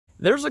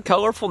There's a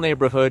colorful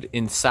neighborhood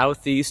in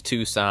Southeast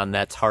Tucson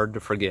that's hard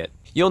to forget.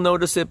 You'll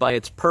notice it by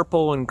its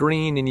purple and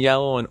green and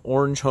yellow and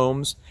orange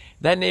homes.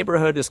 That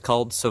neighborhood is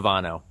called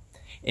Civano.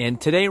 And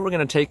today we're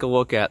going to take a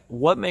look at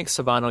what makes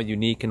Civano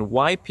unique and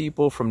why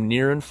people from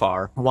near and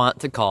far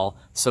want to call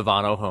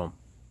Civano home.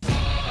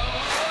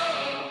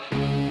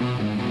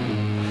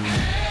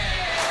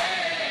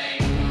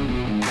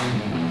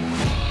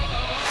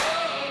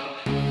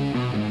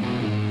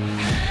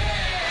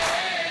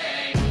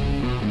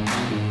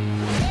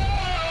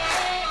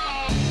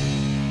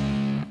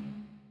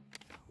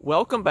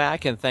 Welcome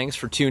back and thanks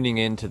for tuning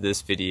in to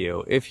this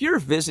video. If you're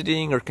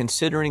visiting or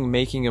considering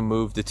making a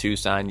move to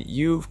Tucson,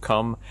 you've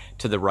come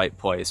to the right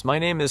place. My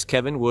name is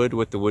Kevin Wood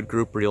with the Wood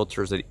Group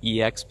Realtors at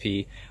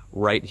eXp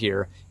right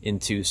here in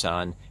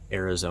Tucson,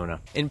 Arizona.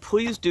 And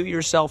please do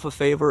yourself a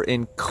favor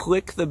and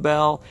click the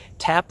bell,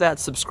 tap that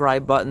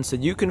subscribe button so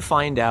you can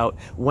find out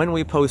when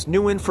we post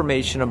new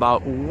information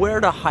about where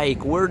to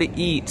hike, where to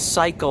eat,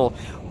 cycle,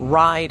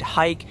 ride,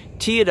 hike,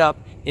 tee it up,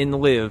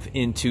 and live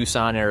in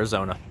Tucson,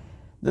 Arizona.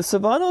 The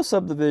Civano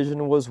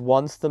subdivision was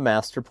once the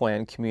master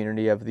plan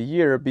community of the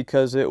year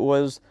because it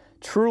was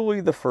truly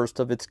the first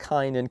of its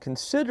kind and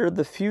considered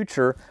the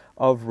future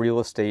of real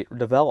estate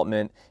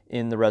development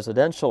in the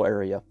residential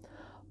area.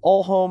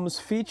 All homes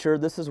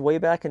featured, this is way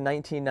back in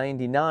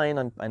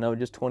 1999, I know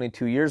just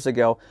 22 years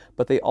ago,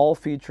 but they all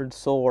featured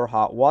solar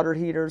hot water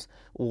heaters,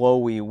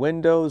 low-E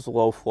windows,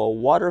 low-flow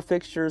water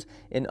fixtures,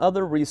 and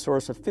other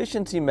resource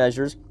efficiency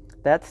measures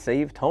that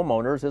saved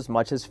homeowners as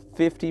much as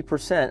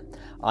 50%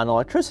 on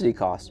electricity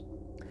costs.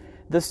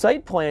 The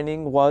site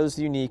planning was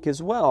unique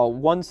as well.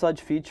 One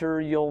such feature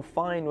you'll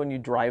find when you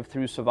drive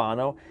through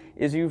Civano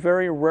is you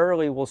very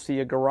rarely will see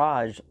a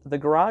garage. The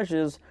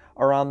garages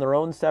are on their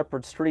own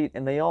separate street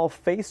and they all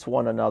face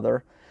one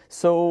another.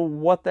 So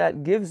what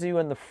that gives you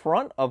in the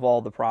front of all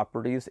the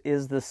properties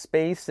is the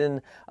space, and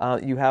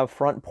you have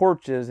front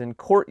porches and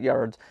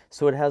courtyards,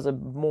 so it has a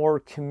more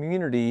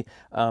community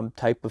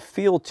type of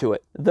feel to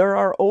it. There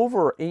are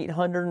over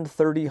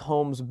 830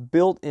 homes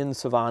built in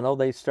Civano.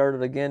 They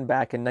started again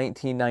back in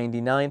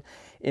 1999.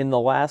 In the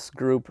last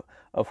group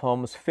of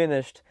homes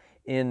finished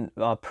in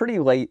pretty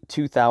late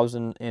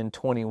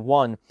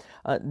 2021.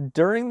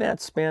 During that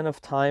span of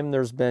time,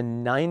 there's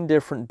been 9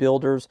 different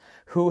builders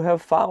who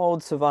have followed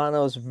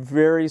Civano's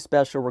very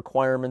special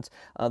requirements,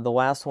 the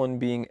last one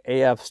being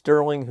A.F.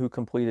 Sterling, who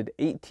completed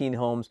 18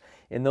 homes,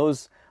 and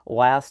those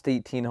last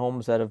 18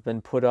 homes that have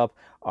been put up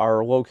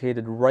are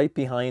located right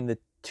behind the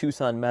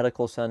Tucson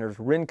Medical Center's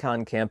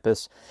Rincon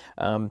campus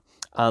on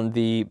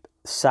the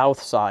south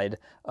side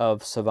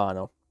of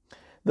Civano.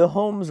 The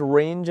homes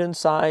range in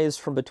size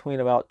from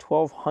between about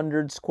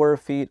 1,200 square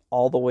feet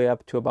all the way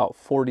up to about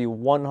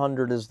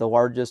 4,100 is the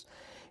largest.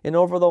 And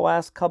over the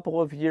last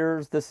couple of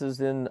years, this is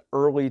in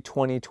early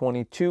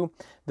 2022,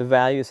 the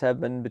values have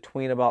been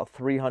between about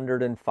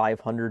 $300,000 and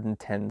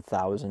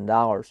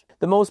 $510,000.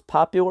 The most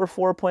popular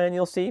floor plan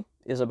you'll see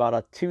is about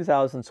a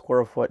 2,000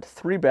 square foot,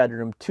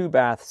 3-bedroom,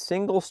 2-bath,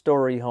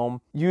 single-story home.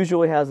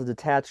 Usually has a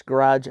detached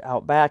garage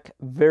out back,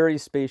 very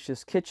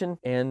spacious kitchen,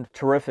 and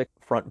terrific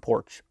front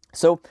porch.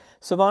 So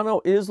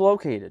Civano is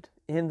located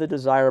in the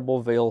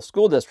desirable Vail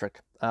School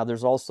District.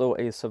 There's also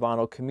a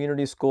Civano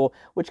Community School,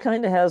 which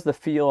kind of has the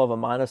feel of a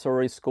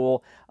Montessori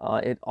school.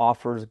 It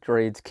offers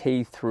grades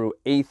K through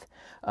 8th.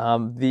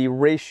 The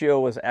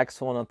ratio is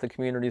excellent at the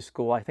community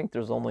school. I think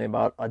there's only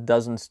about a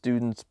dozen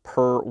students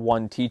per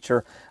one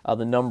teacher.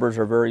 The numbers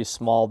are very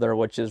small there,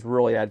 which is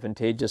really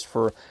advantageous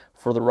for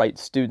the right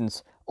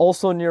students.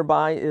 Also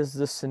nearby is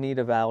the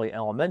Sonita Valley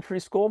Elementary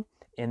School.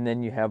 And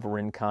then you have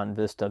Rincon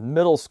Vista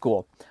Middle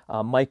School.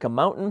 Mica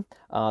Mountain,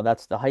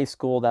 that's the high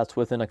school. That's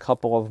within a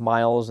couple of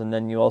miles. And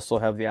then you also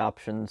have the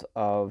options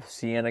of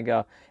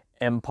Cienega,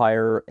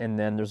 Empire, and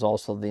then there's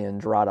also the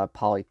Andrada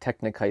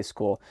Polytechnic High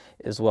School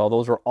as well.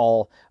 Those are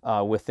all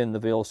within the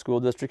Vail School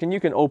District, and you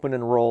can open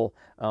enroll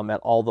at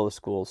all those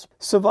schools.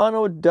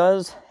 Civano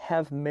does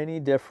have many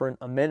different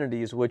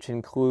amenities, which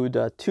include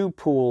 2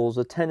 pools,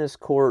 a tennis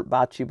court,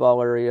 bocce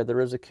ball area.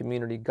 There is a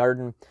community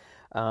garden,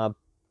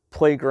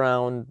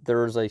 playground.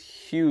 There's a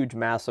huge,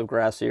 massive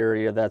grassy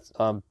area. That's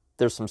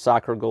there's some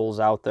soccer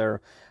goals out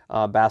there,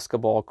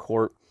 basketball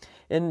court,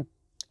 and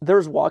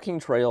there's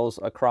walking trails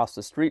across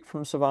the street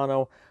from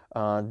Civano.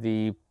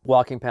 The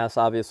walking paths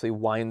obviously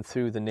wind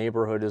through the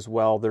neighborhood as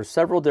well. There's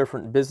several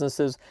different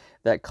businesses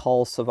that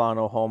call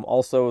Civano home.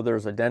 Also,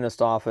 there's a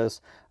dentist office,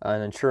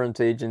 an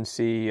insurance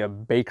agency, a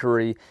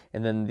bakery,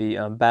 and then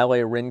the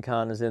Ballet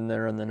Rincon is in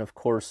there. And then, of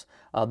course,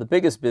 the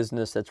biggest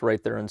business that's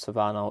right there in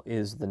Civano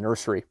is the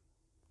nursery.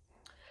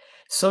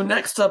 So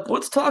next up,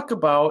 let's talk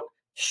about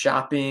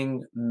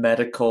shopping,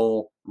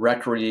 medical,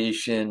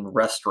 recreation,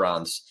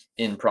 restaurants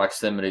in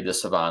proximity to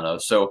Civano.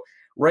 So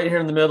right here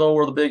in the middle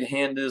where the big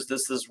hand is,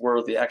 this is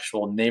where the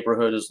actual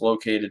neighborhood is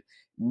located.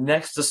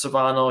 Next to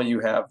Civano, you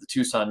have the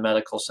Tucson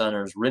Medical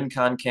Center's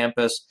Rincon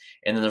campus,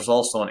 and then there's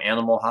also an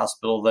animal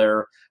hospital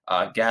there,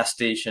 gas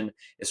station.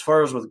 As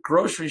far as with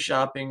grocery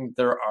shopping,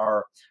 there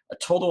are a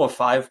total of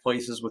 5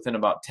 places within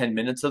about 10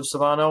 minutes of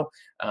Civano.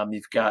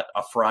 You've got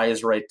a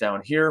Fry's right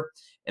down here,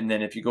 And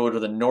then if you go to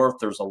the north,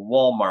 there's a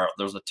Walmart,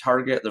 there's a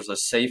Target, there's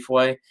a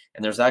Safeway,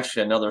 and there's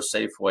actually another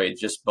Safeway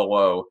just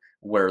below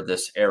where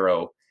this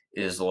arrow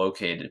is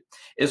located.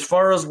 As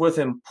far as with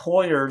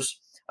employers,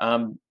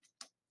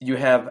 you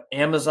have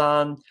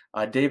Amazon,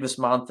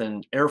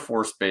 Davis-Monthan Air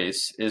Force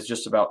Base is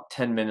just about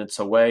 10 minutes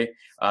away.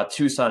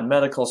 Tucson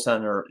Medical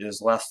Center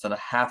is less than a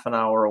half an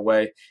hour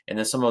away. And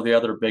then some of the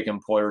other big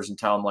employers in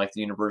town, like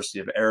the University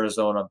of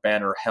Arizona,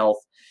 Banner Health,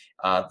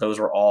 those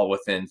are all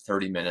within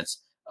 30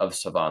 minutes of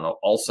Civano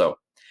also.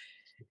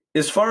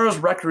 As far as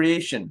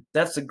recreation,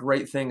 that's the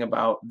great thing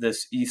about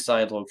this east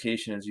side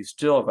location is you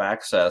still have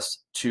access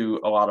to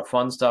a lot of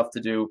fun stuff to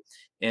do,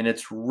 and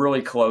it's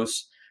really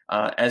close.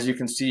 As you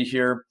can see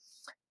here,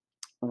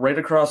 right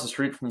across the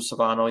street from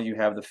Civano, you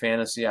have the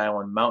Fantasy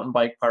Island Mountain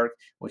Bike Park,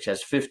 which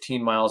has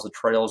 15 miles of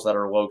trails that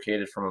are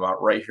located from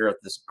about right here at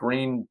this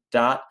green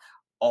dot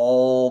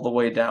all the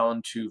way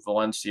down to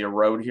Valencia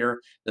Road here.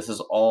 This is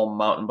all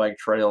mountain bike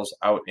trails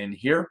out in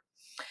here.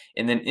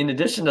 And then in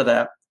addition to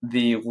that,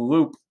 the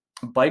Loop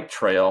Bike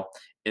Trail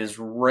is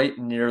right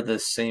near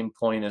this same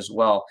point as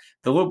well.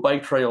 The Loop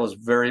Bike Trail is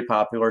very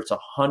popular. It's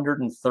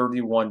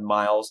 131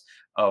 miles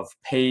of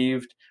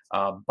paved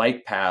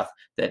bike path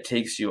that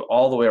takes you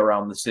all the way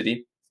around the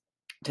city,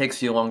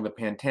 takes you along the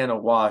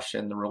Pantano Wash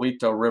and the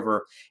Rolito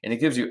River, and it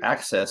gives you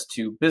access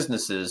to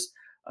businesses,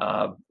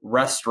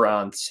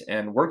 restaurants,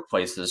 and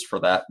workplaces for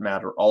that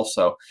matter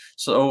also.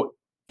 So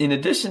in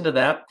addition to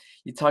that,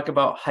 you talk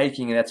about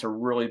hiking, and that's a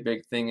really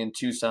big thing in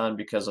Tucson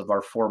because of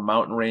our 4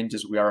 mountain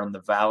ranges. We are in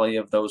the valley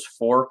of those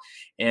 4.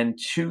 And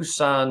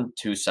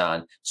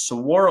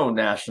Saguaro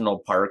National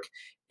Park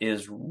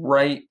is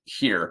right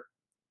here.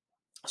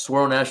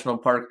 Saguaro National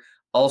Park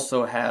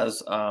also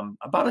has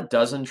about a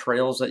dozen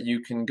trails that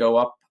you can go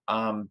up,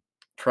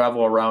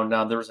 travel around.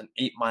 Now, there's an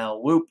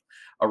 8-mile loop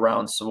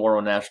around Saguaro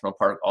National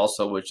Park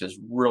also, which is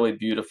really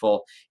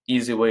beautiful,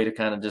 easy way to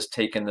kind of just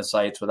take in the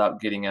sights without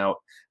getting out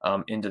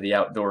into the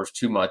outdoors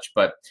too much.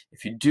 But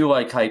if you do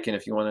like hiking,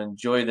 if you want to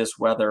enjoy this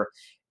weather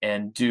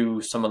and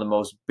do some of the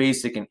most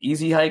basic and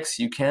easy hikes,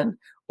 you can.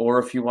 Or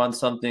if you want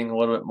something a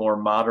little bit more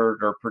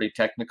moderate or pretty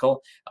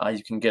technical,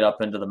 you can get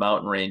up into the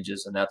mountain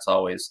ranges, and that's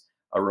always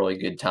a really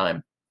good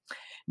time.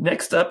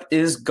 Next up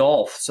is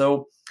golf.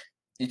 So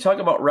you talk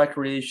about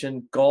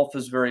recreation. Golf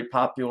is very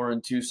popular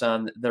in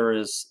Tucson.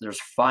 There's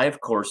 5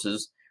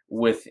 courses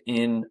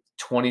within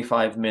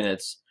 25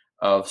 minutes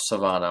of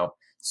Civano.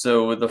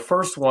 So the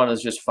first one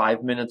is just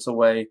 5 minutes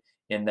away,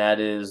 and that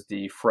is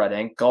the Fred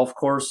Enck Golf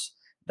Course.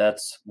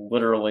 That's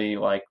literally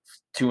like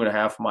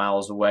 2.5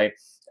 miles away.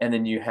 And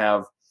then you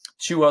have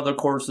 2 other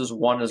courses.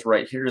 One is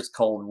right here. It's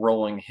called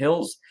Rolling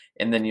Hills.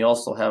 And then you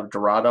also have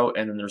Dorado.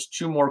 And then there's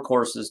 2 more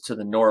courses to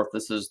the north.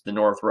 This is the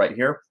north right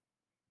here.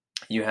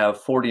 You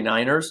have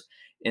 49ers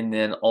and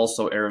then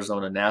also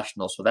Arizona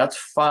National. So that's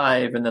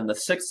 5. And then the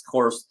 6th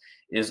course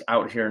is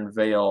out here in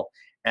Vail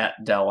at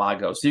Del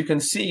Lago. So you can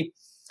see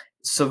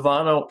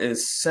Civano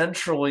is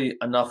centrally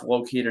enough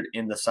located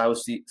in the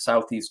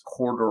southeast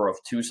corridor of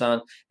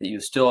Tucson that you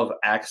still have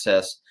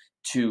access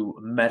to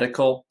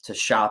medical, to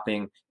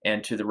shopping,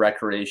 and to the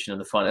recreation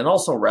and the fun, and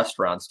also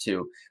restaurants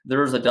too.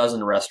 There's a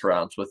dozen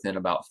restaurants within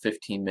about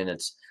 15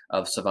 minutes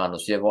of Civano,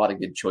 so you have a lot of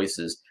good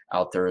choices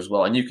out there as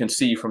well. And you can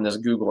see from this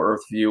Google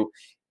Earth view,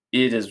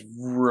 it is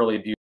really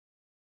beautiful.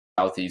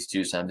 Southeast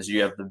Tucson is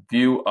you have the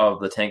view of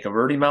the Tanque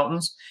Verde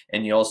Mountains,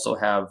 and you also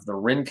have the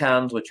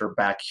Rincons, which are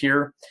back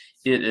here.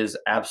 It is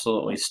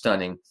absolutely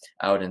stunning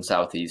out in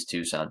Southeast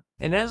Tucson.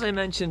 And as I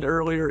mentioned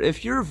earlier,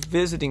 if you're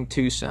visiting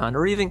Tucson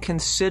or even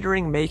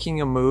considering making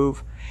a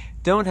move,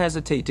 don't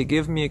hesitate to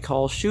give me a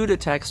call, shoot a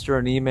text or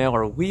an email,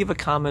 or leave a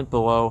comment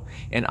below,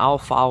 and I'll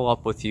follow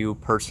up with you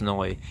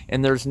personally.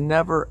 And there's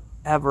never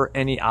ever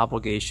any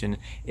obligation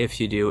if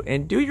you do.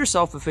 And do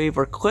yourself a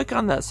favor, click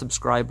on that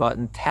subscribe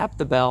button, tap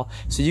the bell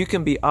so you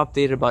can be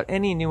updated about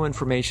any new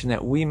information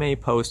that we may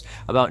post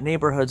about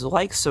neighborhoods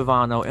like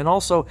Civano, and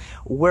also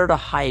where to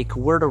hike,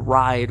 where to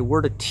ride,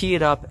 where to tee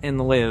it up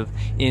and live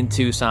in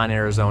Tucson,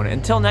 Arizona.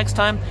 Until next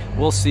time,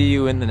 we'll see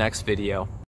you in the next video.